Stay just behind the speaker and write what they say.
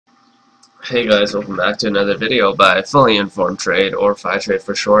Hey guys, welcome back to another video by Fully Informed Trade, or FI Trade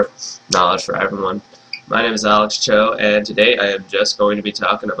for short, knowledge for everyone. My name is Alex Cho, and today I am just going to be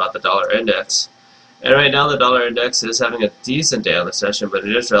talking about the dollar index. And right now the dollar index is having a decent day on the session, but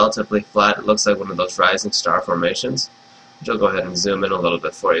it is relatively flat. It looks like one of those rising star formations, which I'll go ahead and zoom in a little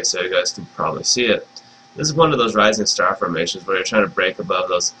bit for you so you guys can probably see it. This is one of those rising star formations where you're trying to break above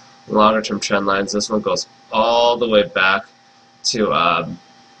those longer term trend lines. This one goes all the way back to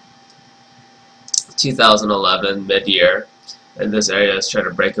 2011 mid-year, and this area is trying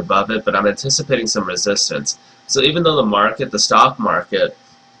to break above it, but I'm anticipating some resistance. So even though the stock market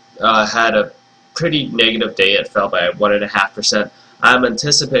had a pretty negative day, it fell by 1.5%, I'm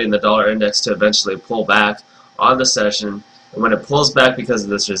anticipating the dollar index to eventually pull back on the session, and when it pulls back because of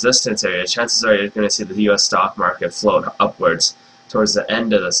this resistance area, chances are you're going to see the US stock market float upwards towards the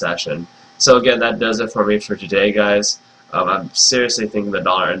end of the session. So again, that does it for me for today, guys. I'm seriously thinking the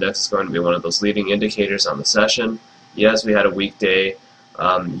dollar index is going to be one of those leading indicators on the session. Yes, we had a weak day.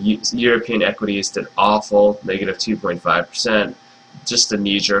 European equities did awful, negative 2.5%. Just a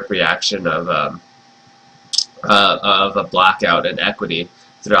knee-jerk reaction of a blackout in equity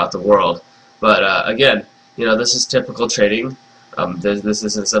throughout the world. But again, you know, this is typical trading. This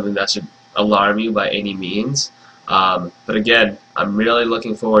isn't something that should alarm you by any means. But again, I'm really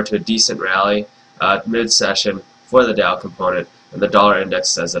looking forward to a decent rally mid-session for the Dow component, and the dollar index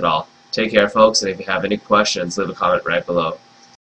says it all. Take care, folks, and if you have any questions, leave a comment right below.